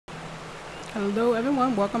Hello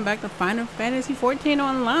everyone, welcome back to Final Fantasy 14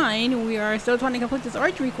 Online. We are still trying to complete this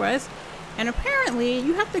archery quest, and apparently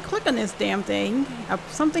you have to click on this damn thing.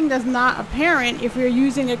 Something that's not apparent if you're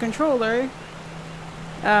using a controller,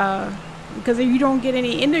 because you don't get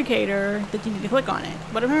any indicator that you need to click on it.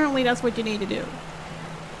 But apparently that's what you need to do.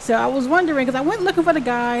 So I was wondering, because I went looking for the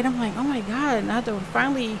guide, I'm like, oh my god, and I had to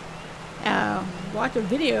finally watch a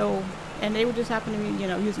video. And they would just happen to be, you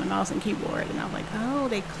know, using a mouse and keyboard. And I was like, oh,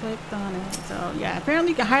 they clicked on it. So, yeah,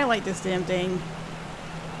 apparently you can highlight this damn thing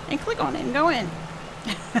and click on it and go in.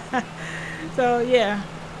 So, yeah.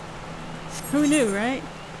 Who knew, right?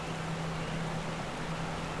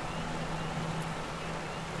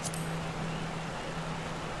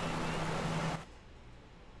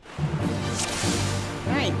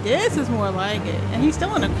 Alright, this is more like it. And he's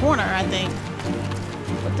still in a corner, I think.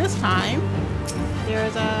 But this time,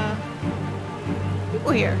 there's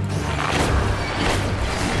people here.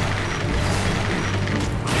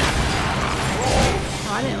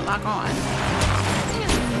 Oh, I didn't lock on. Yeah,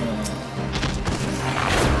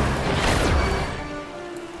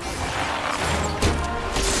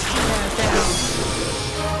 down.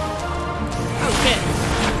 Oh shit.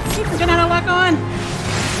 You forget how to lock on?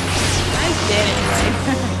 I did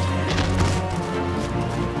anyway.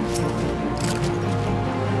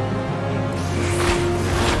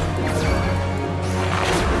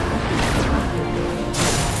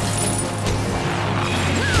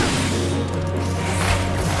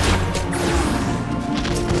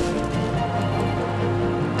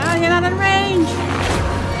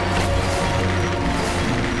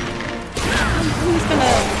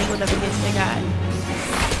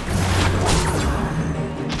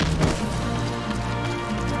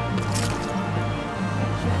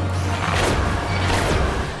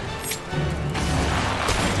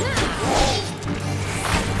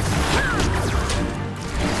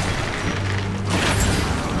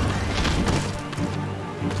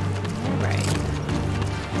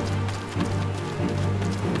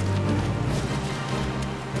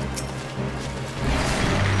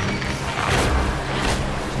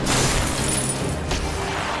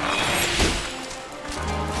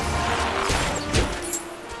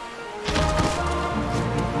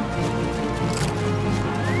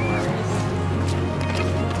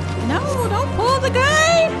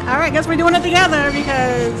 I guess we're doing it together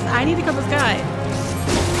because I need to kill this guy. Of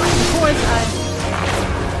course,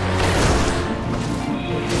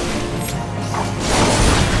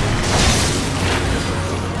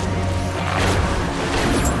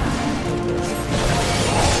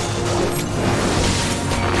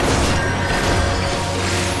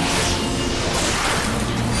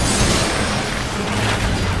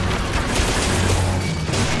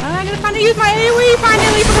 I'm gonna finally use my AoE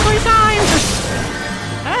finally for the first time.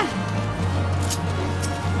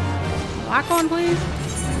 Lock on, please.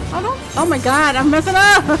 Oh no! Oh my god, I'm messing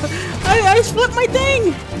up. I split my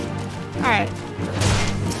thing. All right.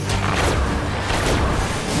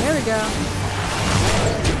 There we go.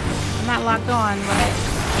 I'm not locked on, but.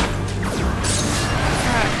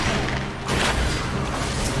 All right.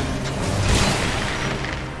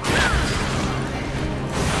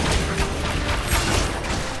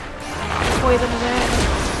 Poison is in.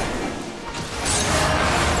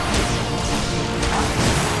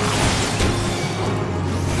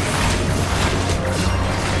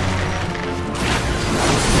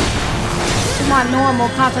 On normal,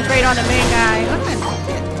 concentrate on the main guy.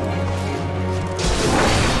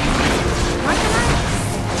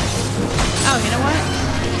 Oh, you know what?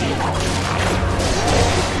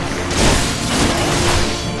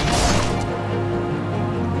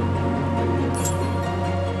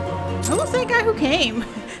 Who was that guy who came?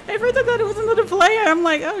 At first I thought it was another player. I'm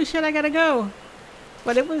like, oh shit, I gotta go.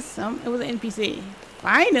 But it was an NPC.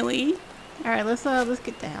 Finally. All right, let's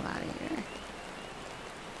get the hell out of here.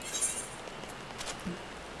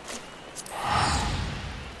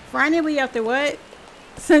 Finally, after what?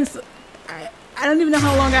 Since I don't even know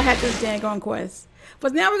how long I had this daggone quest,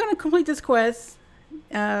 but now we're gonna complete this quest,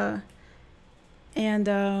 and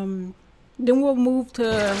then we'll move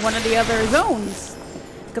to one of the other zones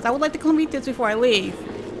because I would like to complete this before I leave.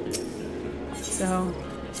 So.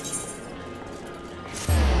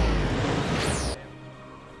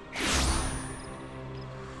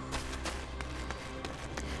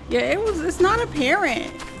 Yeah, it's not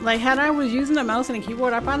apparent. Like, had I was using the mouse and the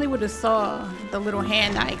keyboard, I probably would have saw the little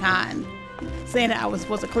hand icon saying that I was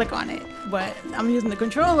supposed to click on it. But I'm using the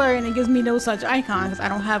controller and it gives me no such icon because I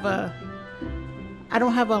don't have a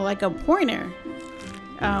like a pointer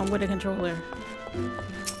with a controller.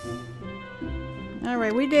 All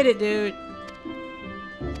right, we did it, dude.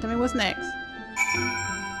 Tell me what's next.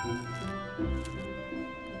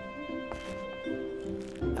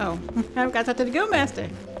 Oh, I've got to talk to the Guildmaster.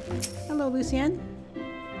 Hello, Lucien.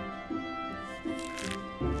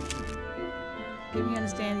 Give me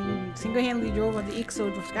understand you single-handedly drove on the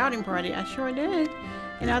XIV scouting party. I sure did.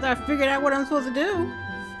 And after I figured out what I'm supposed to do.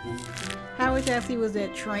 How exactly was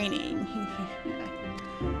that training?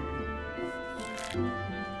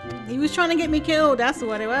 He was trying to get me killed, that's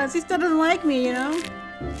what it was. He still doesn't like me, you know?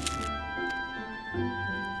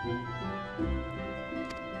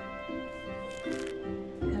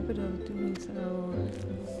 Habit of doing so.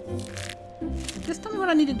 Just tell me what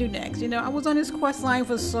I need to do next. You know, I was on this quest line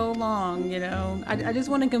for so long, you know. I just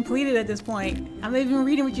want to complete it at this point. I'm not even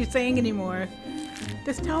reading what you're saying anymore.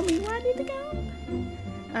 Just tell me where I need to go.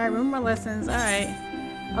 Alright, remember my lessons. Alright.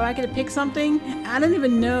 Oh, I gotta pick something? I don't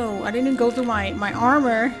even know. I didn't even go through my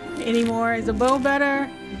armor anymore. Is the bow better?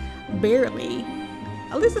 Barely.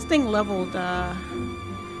 At least this thing leveled,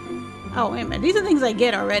 Oh, wait a minute. These are things I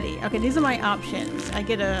get already. Okay, these are my options. I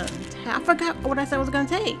get a... I forgot what I said I was gonna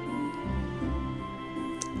take.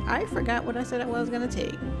 I forgot what I said I was gonna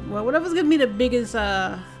take. Well, whatever's gonna be the biggest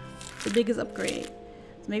upgrade.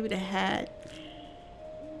 So maybe the hat.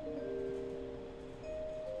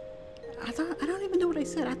 I don't even know what I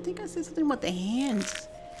said. I think I said something about the hands.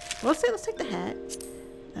 Well, let's take the hat.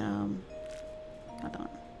 Hold on.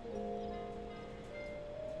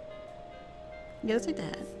 Yeah, let's take the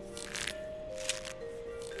hat.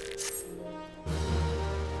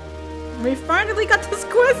 We finally got this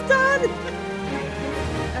quest done!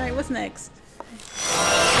 Alright, what's next?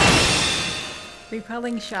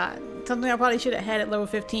 Repelling shot. Something I probably should have had at level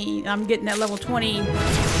 15. I'm getting at level 23.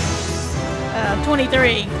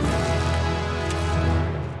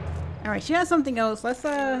 Alright, she has something else. Let's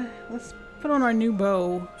put on our new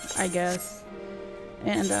bow, I guess.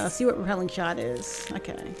 And see what repelling shot is.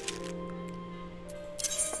 Okay.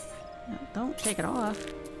 No, don't take it off.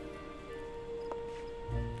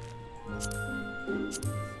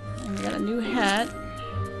 And we got a new hat.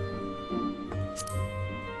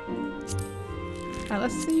 Alright,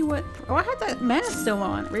 let's see what... Oh, I had that mask still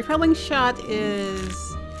on. Repelling shot is...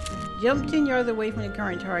 Jump 10 yards away from the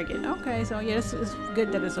current target. Okay, so yeah, it's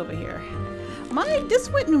good that it's over here. This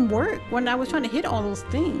wouldn't work when I was trying to hit all those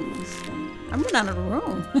things. I'm running out of the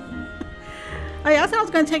room. Oh yeah, I thought I was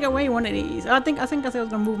gonna take away one of these. I think I said I was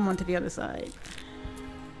gonna move them onto the other side.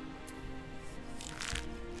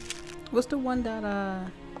 What's the one that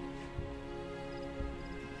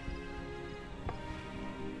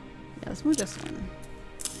Yeah, let's move this one.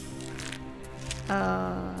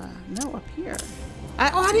 No, up here.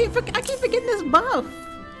 I keep forgetting this buff.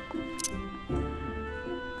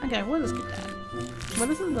 Okay, we'll just get that. Well,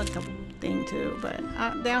 this is like a thing too, but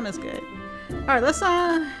down is good. All right, let's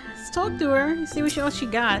talk to her. See what else she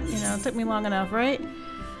got. You know, it took me long enough, right?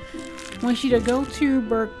 Want you to go to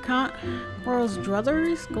Burkar's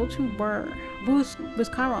druthers. Go to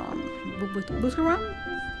Buskaram. Buskaram?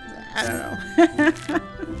 I don't know.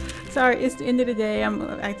 Sorry, it's the end of the day. I'm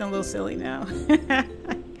acting a little silly now.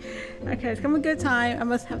 Okay, it's come a good time. I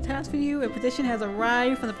must have tasks for you. A petition has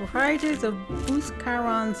arrived from the proprietors of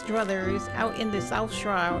Buskaran's druthers out in the South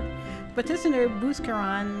Shroud. Petitioner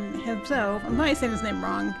Buskaran himself, I'm probably saying his name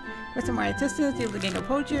wrong. With some right assistance, the gang of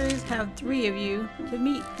poachers have 3 of you to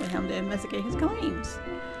meet with him to investigate his claims.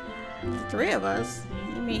 The 3 of us?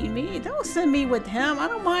 You mean me? Don't send me with him. I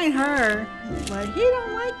don't mind her, but he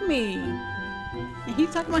don't like me. And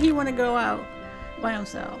he's talking about he want to go out by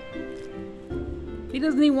himself. He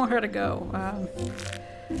doesn't even want her to go.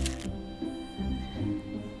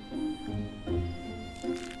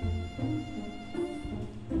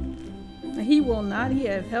 He will not. He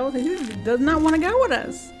has held. He does not want to go with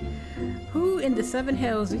us. Who in the 7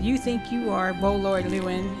 hells do you think you are, Bolord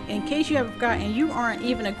Lewin? In case you have forgotten, you aren't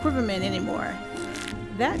even a quiverman anymore.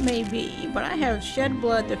 That may be, but I have shed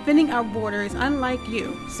blood defending our borders, unlike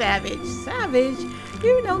you. Savage. Savage?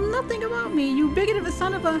 You know nothing about me, you bigoted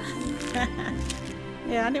son of a...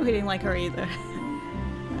 Yeah, I knew he didn't like her either.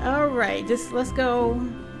 Alright, just let's go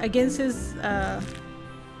against his,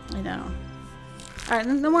 you know. Alright,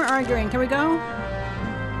 no more arguing. Can we go?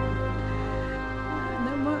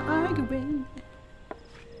 No more arguing.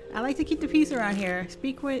 I like to keep the peace around here.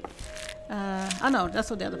 Speak with, oh no, that's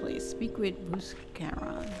what the other place. Speak with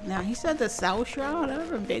Buskaran. Now, he said the South Shroud. I've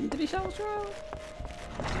never been to the South Shroud.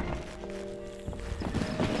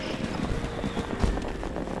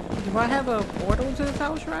 Do I have a portal to the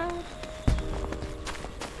South Shroud?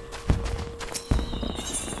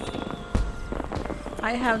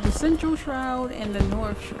 I have the Central Shroud and the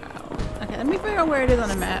North Shroud. Okay, let me figure out where it is on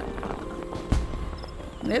the map.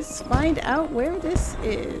 Let's find out where this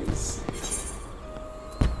is.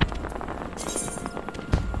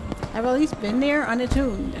 I've at least been there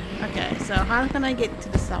unattuned. Okay, so how can I get to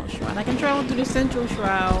the South Shroud? I can travel through the Central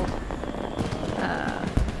Shroud,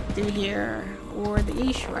 through here, or the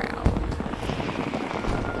East Shroud.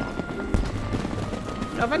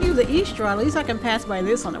 Now, if I use the East Shroud, at least I can pass by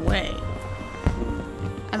this on the way.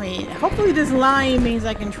 I mean, hopefully this line means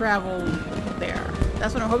I can travel there.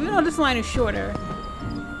 That's what I'm hoping. You know, this line is shorter.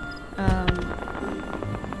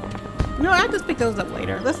 You know, I'll just pick those up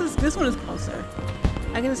later. This one is closer.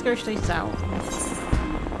 I can just go straight south.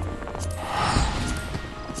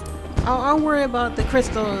 I'll worry about the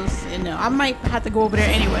crystals. You know, I might have to go over there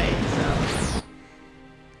anyway. So,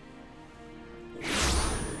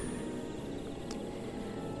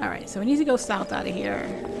 all right. So we need to go south out of here.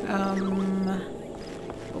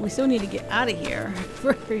 But we still need to get out of here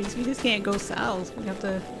first. We just can't go south. We have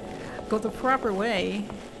to go the proper way.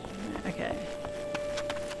 Okay.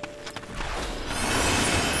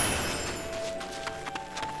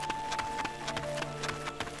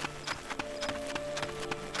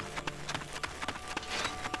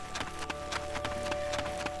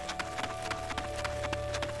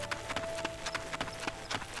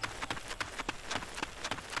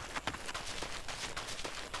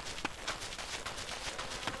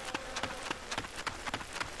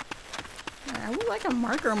 I would like a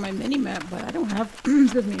marker on my mini map, but I don't have.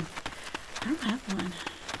 Excuse me. I don't have one.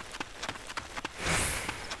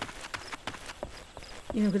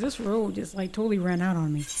 You know, because this road just like totally ran out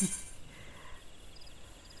on me.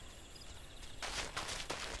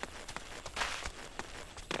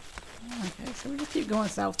 Okay, so we just keep going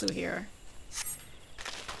south through here.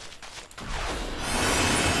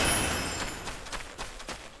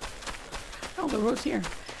 Oh, the road's here.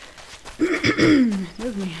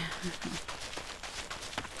 Excuse me.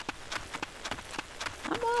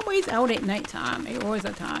 I'm always out at nighttime. There's always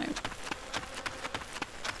a time.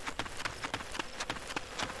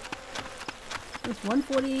 It's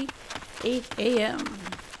 1:48 a.m.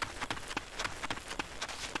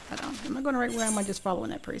 Hold on. Am I going the right way or am I just following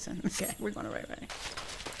that person? Okay, we're going the right way.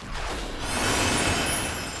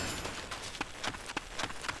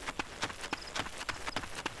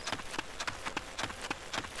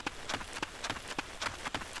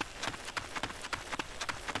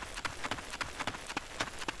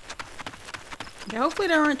 Okay, hopefully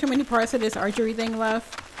there aren't too many parts of this archery thing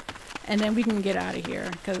left. And then we can get out of here.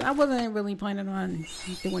 Because I wasn't really planning on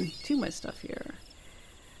doing too much stuff here.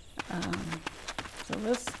 So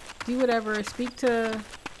let's do whatever. Speak to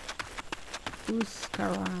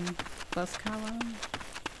Buskaran. Buskaran?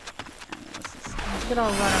 Let's get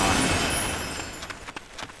our run on.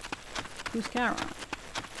 Buskaran.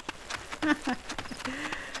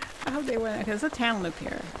 I hope they went. Because it's a town up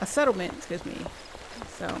here. A settlement, excuse me.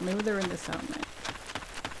 So maybe they're in the settlement.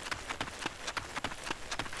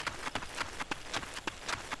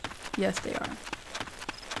 Yes, they are.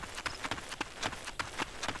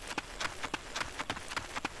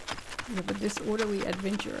 We have a disorderly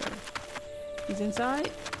adventurer. He's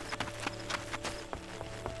inside?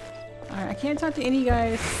 Alright, I can't talk to any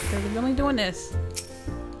guys because we're only doing this.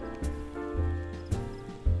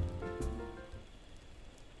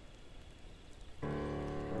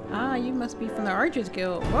 Ah, you must be from the Archers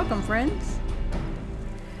Guild. Welcome, friends.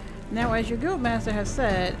 Now, as your guildmaster has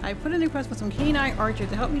said, I put in a request for some keen-eyed archers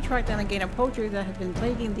to help me track down a gang of poachers that have been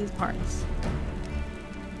plaguing these parts.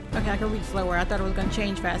 Okay, I can read slower. I thought it was going to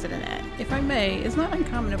change faster than that. If I may, it's not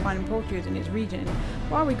uncommon to find poachers in this region.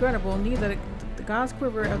 While regrettable, neither the God's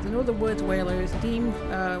Quiver of the Northern Woods Whalers deemed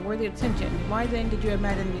worthy of attention. Why then did you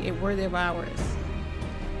imagine it worthy of ours?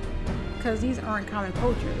 Because these aren't common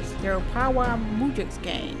poachers. They're a Pawa Mujik's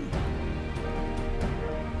gang.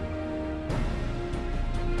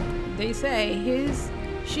 They say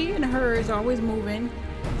she and hers are always moving,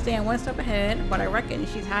 staying one step ahead, but I reckon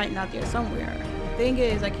she's hiding out there somewhere. The thing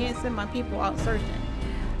is, I can't send my people out searching.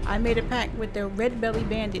 I made a pact with the red belly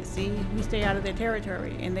bandits, see? We stay out of their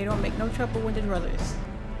territory, and they don't make no trouble with the dwellers.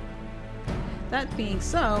 That being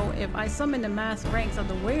so, if I summon the mass ranks of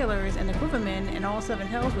the whalers and the quivermen and all seven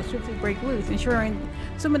hells will swiftly break loose, ensuring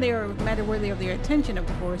some of their matter worthy of their attention, of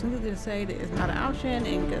course. Needless to say that it's not an option,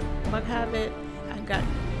 and good luck have it. I've got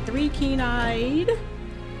 3 keen-eyed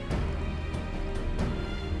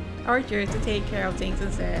archers to take care of things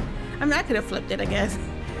instead. I mean, I could have flipped it, I guess.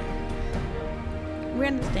 We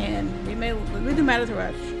understand. We do matter to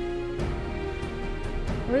us.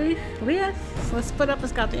 Reece, let's split up and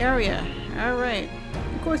scout the area. Alright.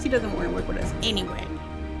 Of course he doesn't want to work with us anyway.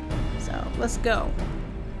 So, let's go.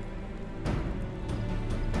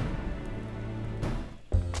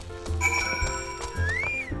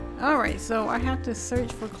 Alright, so I have to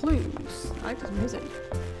search for clues. I like this music.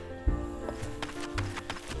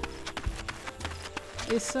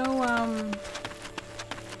 is so, I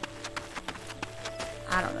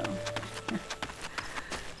don't know.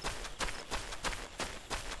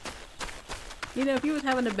 You know, if you was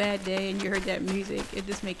having a bad day and you heard that music, it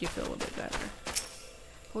just make you feel a little bit better.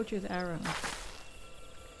 Poacher's Arrow.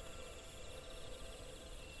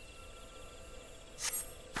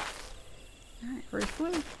 Alright, first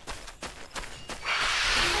clue.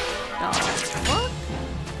 Oh, fuck?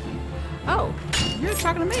 Oh, you're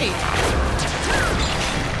talking to me.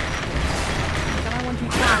 I want you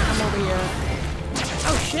to come over here.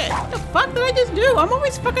 Oh shit, what the fuck did I just do? I'm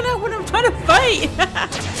always fucking up when I'm trying to fight.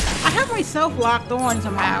 I have myself locked on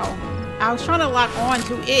somehow. I was trying to lock on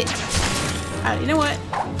to it. You know what?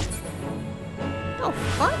 Oh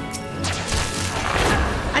fuck?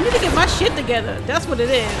 I need to get my shit together. That's what it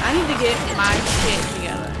is. I need to get my shit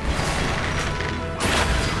together.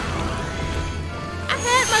 I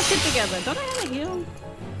had my shit together. Don't I have a heal?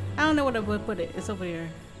 I don't know what I would put it. It's over here.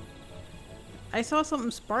 I saw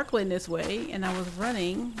something sparkling this way and I was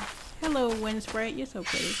running. Hello, wind sprite. You're so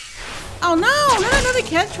pretty. Oh no! Not another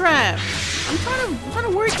cat trap! I'm trying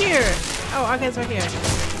to work here. Oh, okay, it's right here.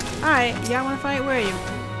 Alright, y'all wanna fight? Where are you?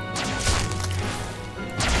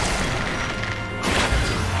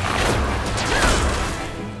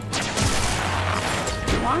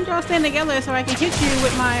 Why don't y'all stand together so I can hit you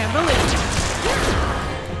with my ability?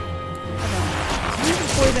 Hold on. I need to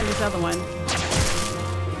poison this other one.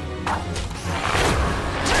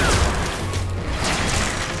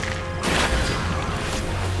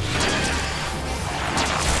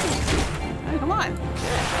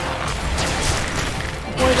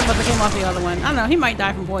 Poison must have came off the other one. I don't know, he might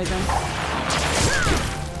die from poison.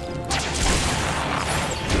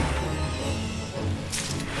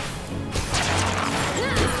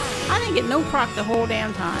 I didn't get no proc the whole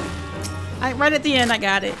damn time. Right at the end I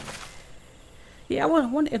got it. Yeah, I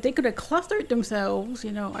wonder if they could have clustered themselves,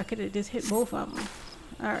 you know, I could have just hit both of them.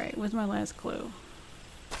 Alright, where's my last clue?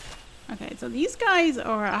 Okay, so these guys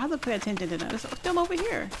are, I have to pay attention to them. It's still over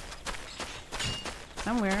here.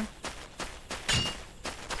 Somewhere.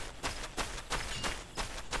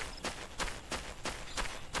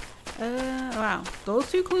 Wow. Those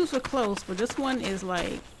two clues were close, but this one is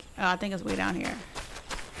like, I think it's way down here.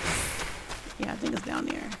 Yeah, I think it's down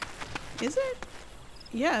there. Is it?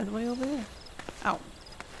 Yeah, it's way over there. Oh.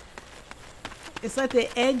 It's like the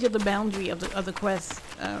edge of the boundary of the quest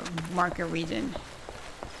marker region.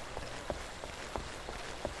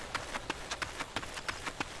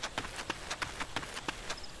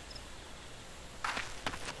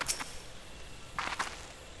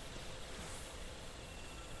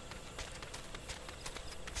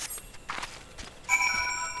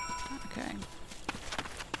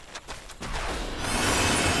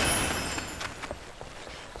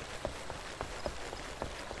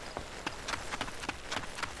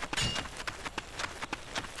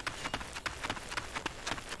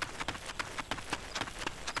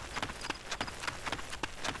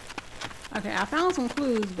 Okay, I found some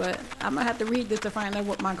clues, but I'm gonna have to read this to find out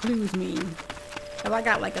what my clues mean. Cause I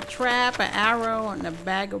got like a trap, an arrow, and a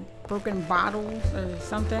bag of broken bottles or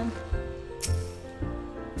something.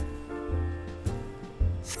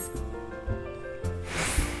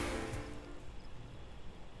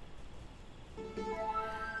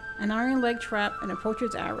 An iron leg trap and a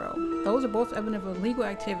poacher's arrow. Those are both evidence of illegal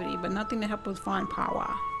activity, but nothing to help us find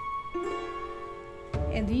power.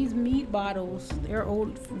 And these meat bottles, they're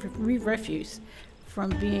old refuse from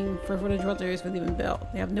being for the drug dealers were even built.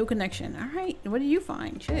 They have no connection. All right, what do you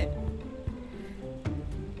find? Shit.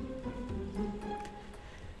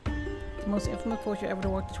 The most infamous poacher ever to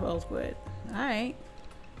walk the 12s with. All right.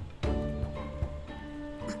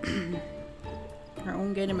 Her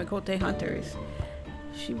own Gator Makote hunters.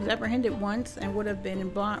 She was apprehended once and would have been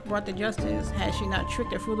brought to justice had she not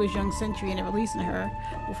tricked a foolish young sentry into releasing her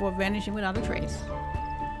before vanishing without a trace.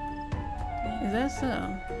 Is that so?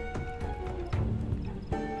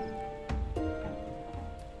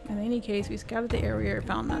 In any case, we scouted the area and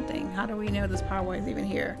found nothing. How do we know this power is even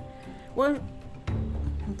here? Well,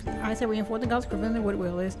 I said we informed the gods prevent the wood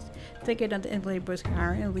wheelers, take it down to inflate Bush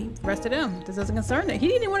Kyron and leave the rest of them. This doesn't concern it. He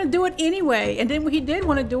didn't want to do it anyway. And then when he did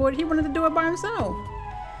want to do it, he wanted to do it by himself.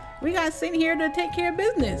 We got sent here to take care of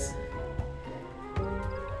business.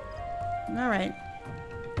 Alright.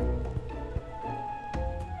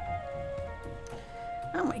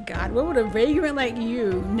 Oh my god, what would a vagrant like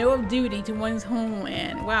you know of duty to one's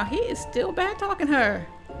homeland? Wow, he is still bad talking her.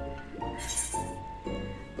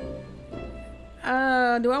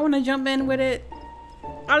 Do I want to jump in with it?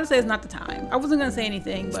 I'll just say it's not the time. I wasn't gonna say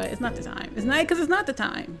anything, but it's not the time. It's not because it's not the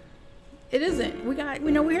time. It isn't.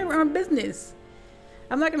 We know we're here on business.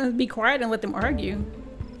 I'm not gonna be quiet and let them argue.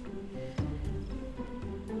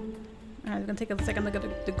 Alright, I'm gonna take a second look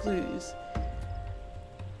at the clues.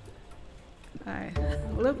 Alright,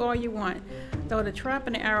 look all you want. Though the trap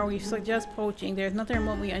and the arrow suggest poaching, there's nothing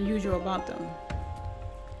remotely unusual about them.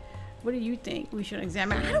 What do you think we should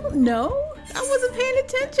examine? I don't know! I wasn't paying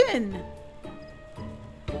attention!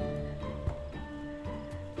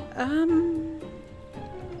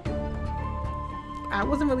 I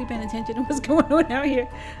wasn't really paying attention to what's going on out here.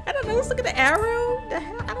 I don't know, let's look at the arrow. The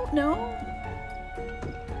hell? I don't know.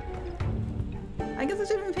 I guess I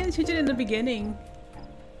should have been paying attention in the beginning.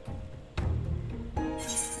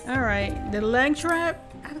 Alright, the leg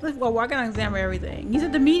trap. Well, I gotta examine everything. He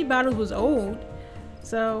said the meat bottles was old.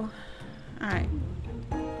 So, alright.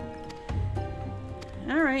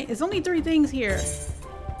 Alright, it's only 3 things here.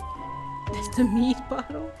 That's the meat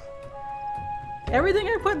bottle. Everything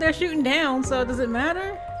I put they're shooting down, so does it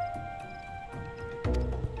matter?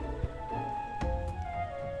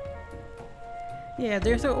 Yeah,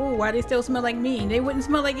 they're so old. Why they still smell like meat? They wouldn't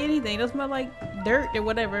smell like anything. They'll smell like dirt or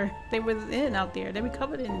whatever they was in out there. They'd be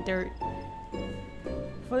covered in dirt.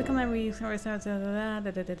 Before they come out, we alright,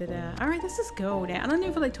 let's just go now. I don't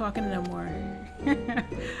even feel like talking no more. I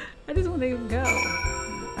just want to go.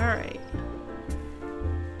 Alright.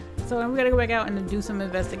 So we gotta go back out and do some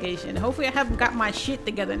investigation. Hopefully I haven't got my shit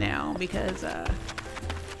together now because oh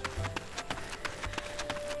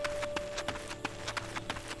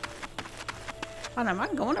no, am I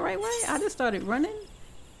going the right way? I just started running.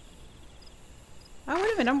 Oh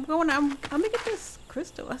wait a minute, I'm let me get this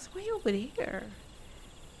crystal. That's way over there.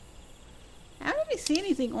 I don't even see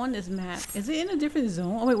anything on this map. Is it in a different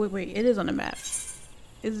zone? Oh wait, it is on the map.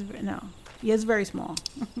 It's no. Yeah, it's very small.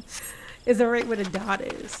 It's right where the dot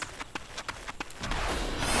is.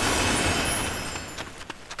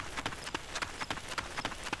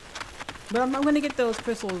 But I'm gonna get those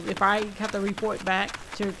crystals. If I have to report back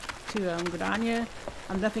to Gridania,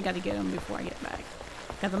 I'm definitely gotta get them before I get back.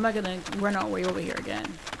 Because I'm not gonna run all the way over here again.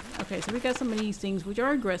 Okay, so we got some of these things which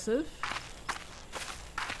are aggressive.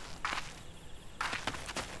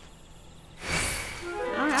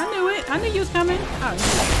 Alright, I knew it. I knew you was coming. Oh,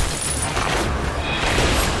 yeah.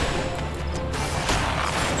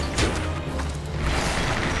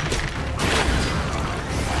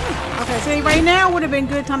 Okay, see, right now would have been a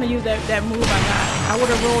good time to use that move I got. I would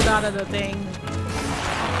have rolled out of the thing.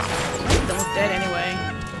 I'm almost dead anyway.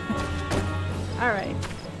 Alright.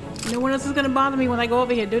 No one else is gonna bother me when I go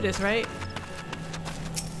over here and do this, right?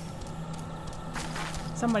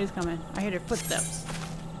 Somebody's coming. I hear their footsteps.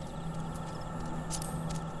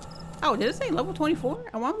 Oh, did it say level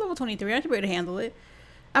 24? Oh, I'm level 23. I should be able to handle it.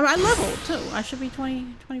 I leveled too. I should be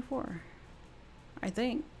 24. I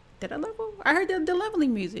think. Did I level? I heard the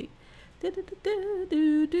leveling music.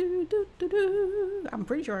 I'm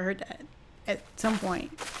pretty sure I heard that at some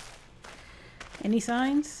point. Any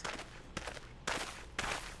signs?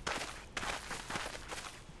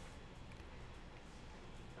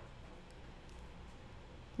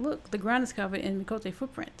 Look, the ground is covered in Mikote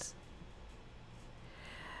footprints.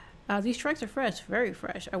 These tracks are fresh, very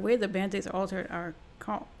fresh. Aware the bandits alerted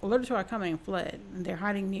to our coming and fled, and they're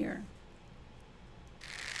hiding near.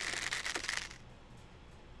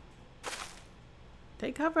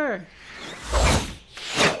 Take cover.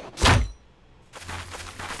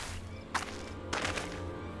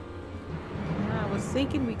 I was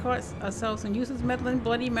thinking we caught ourselves some useless meddling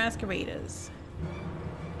bloody masqueraders.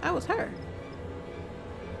 That was her.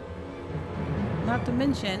 Not to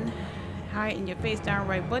mention, hiding your face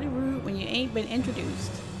downright bloody rude when you ain't been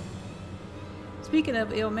introduced. Speaking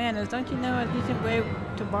of ill manners, don't you know a decent way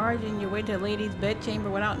to barge in your way to a lady's bedchamber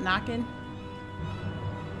without knocking?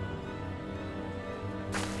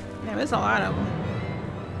 Yeah, there's a lot of them.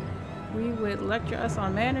 We would lecture us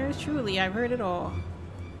on manners? Truly, I've heard it all.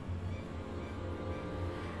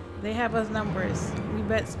 They have us numbers. We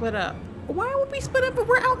bet split up. Why would we split up if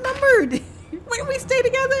we're outnumbered? Why don't we stay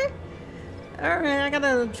together? Alright, I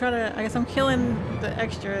gotta try to... I guess I'm killing the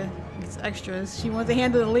extras. She wants to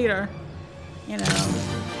handle the leader. You know.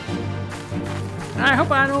 I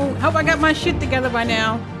hope I got my shit together by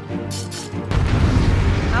now.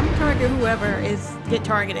 I'm gonna target whoever is get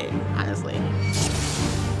targeted, honestly.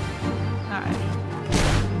 Alright.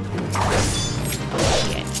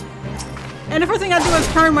 Okay. And the first thing I do is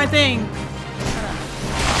turn my thing.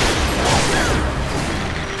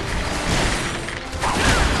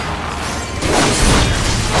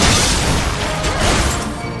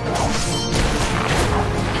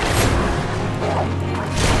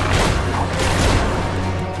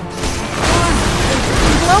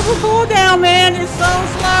 Global cooldown, man, it's so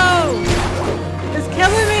slow. It's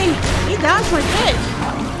killing me. He dodged my bitch.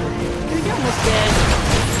 Dude, you're almost dead.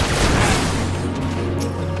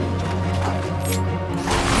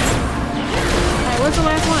 the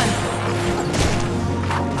last one?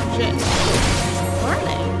 Shit. Where are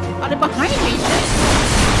they? Oh, they're behind me. Shit.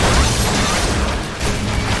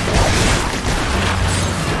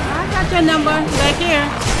 I got your number back here.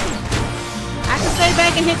 I can stay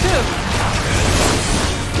back and hit too.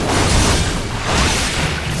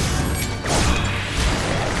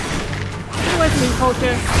 Get away from me,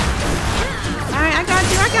 poacher. Alright, I got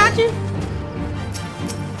you. I got you.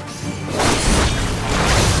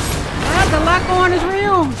 The lock on is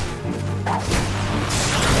real.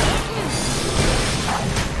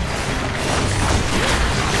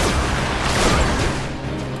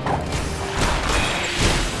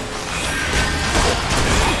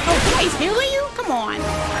 Oh, somebody's healing you? Come on. If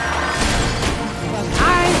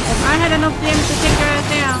I had enough damage to take your ass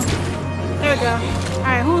down. There we go.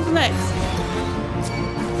 Alright, who's next?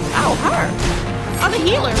 Oh, her. Oh, the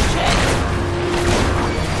healer. Shit.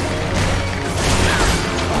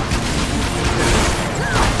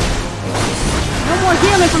 No more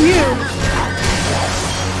healing from you.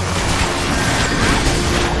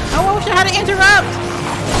 Oh, I wish I had to interrupt.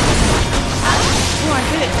 Oh, I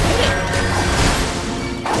did it.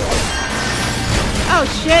 Oh,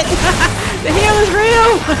 shit. The heal is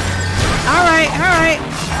real. Alright, alright.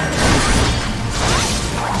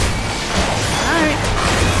 Alright.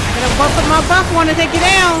 I gotta buff up my buff one to take you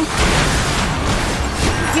down.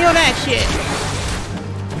 Heal that shit.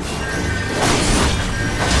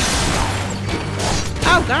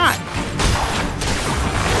 Oh god.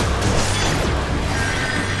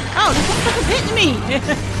 Oh, this motherfucker's hitting me.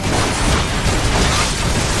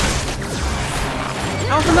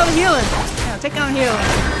 Oh, it's another healer. Yeah, take down healer.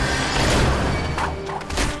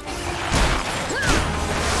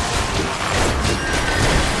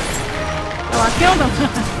 Oh, I killed him.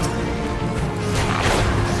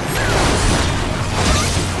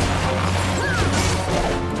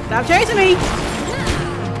 Stop chasing me.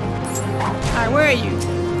 Alright, where are you?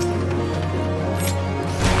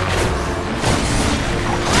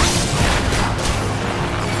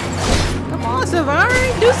 Come on,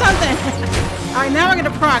 Savari, do something! Alright, now we're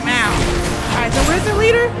gonna proc now. Alright, so where's the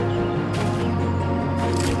leader?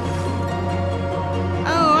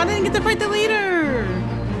 Oh, I didn't get to fight the leader!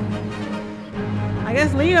 I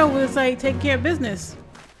guess Leo was like taking care of business.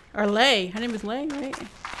 Or Lay. Her name is Lay, right?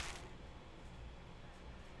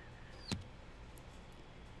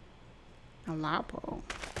 A Lapo.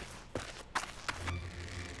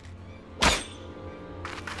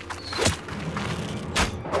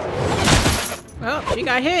 Oh, she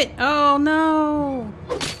got hit. Oh no.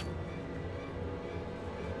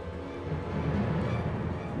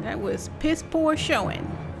 That was piss poor showing.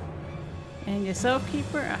 And your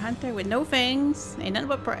self-keeper, a hunter with no fangs, ain't nothing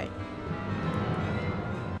but prey.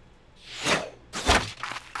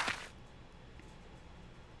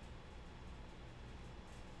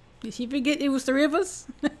 Did she forget it was 3 of us?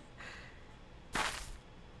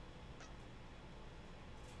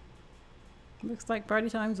 Looks like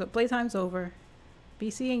playtime's over.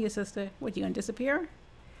 BC and your sister. What, you gonna disappear?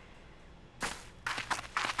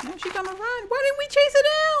 Now she gonna run. Why didn't we chase her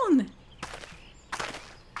down?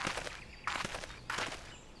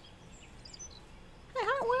 Hey,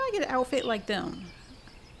 why did I get an outfit like them?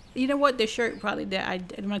 You know what? The shirt probably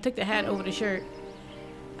did. When I took the hat over the shirt,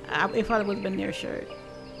 it probably would have been their shirt.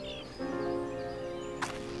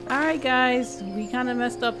 Alright guys, we kind of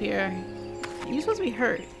messed up here. You're supposed to be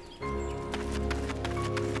hurt.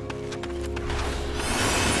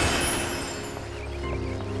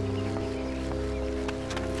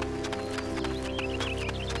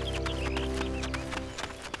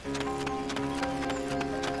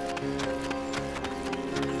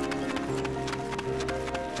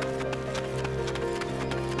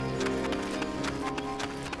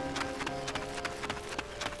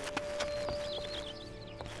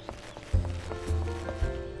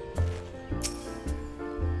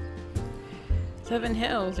 Seven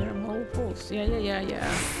hills, there are more posts. Yeah.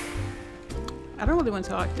 I don't really want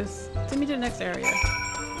to talk. Just send me to the next area.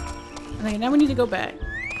 Okay, now we need to go back.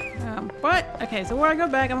 Okay, so where I go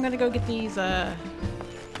back, I'm gonna go get these,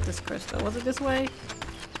 this crystal. Was it this way?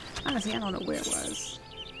 Honestly, I don't know where it was.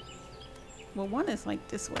 Well, one is like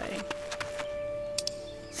this way.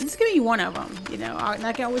 Just give me one of them, you know. And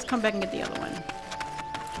I can always come back and get the other one.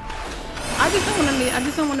 I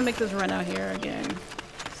just don't want to make this run out here again.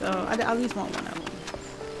 So I at least want one of them.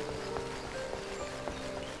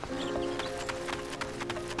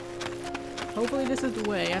 Hopefully this is the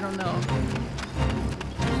way. I don't know.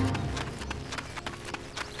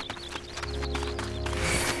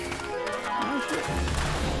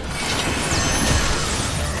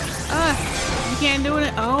 You can't do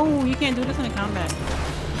it. Oh, you can't do this in a combat.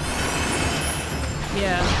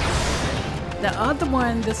 Yeah. The other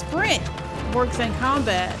one, the sprint, works in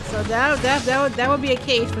combat. So that would be a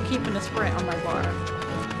case for keeping the sprint on my bar.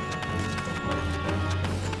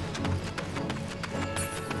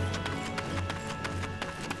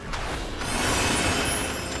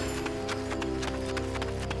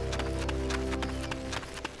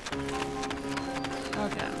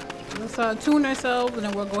 Let's tune ourselves and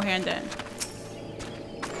then we'll go hand in.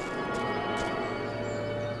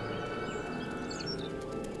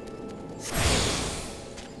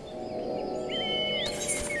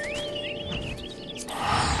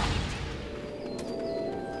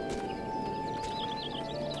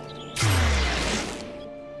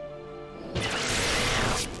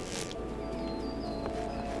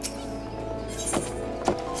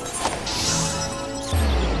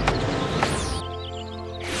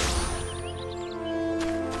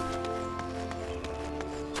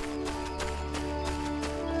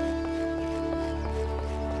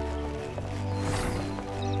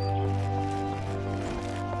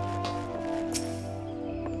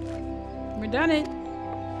 Done it.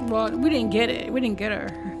 Well, we didn't get it. We didn't get her.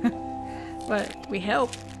 But we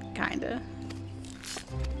helped, kinda.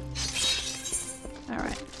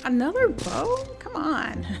 Alright. Another bow? Come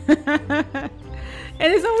on. And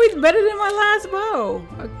it's always better than my last bow.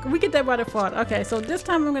 We get that by default. Okay, so this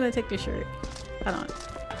time I'm gonna take the shirt. Hold on.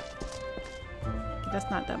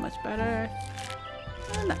 That's not that much better.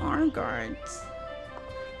 And the arm guards.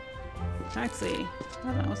 Actually,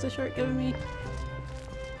 hold on. What's the shirt giving me?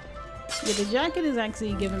 Yeah, the jacket is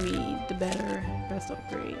actually giving me the best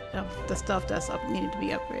upgrade of the stuff that's needed to be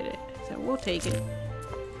upgraded. So we'll take it.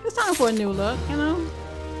 It's time for a new look, you know?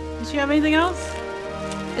 Does she have anything else?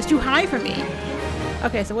 It's too high for me.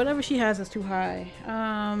 Okay, so whatever she has is too high.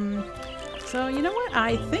 So you know what?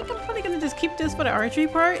 I think I'm probably gonna just keep this for the archery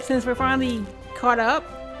part since we're finally caught up.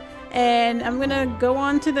 And I'm gonna go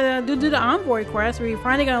on to do the envoy quest. We're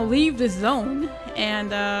finally gonna leave this zone.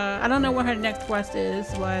 And I don't know what her next quest is,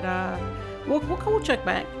 but we'll check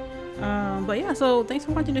back. But yeah, so thanks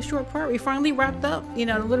for watching this short part. We finally wrapped up, you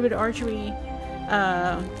know, a little bit of archery,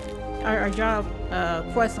 our job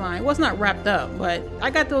quest line. Well, it's not wrapped up, but I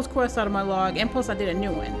got those quests out of my log, and plus I did a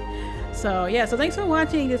new one. So yeah, so thanks for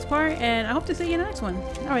watching this part, and I hope to see you in the next one.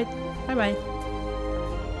 All right, bye bye.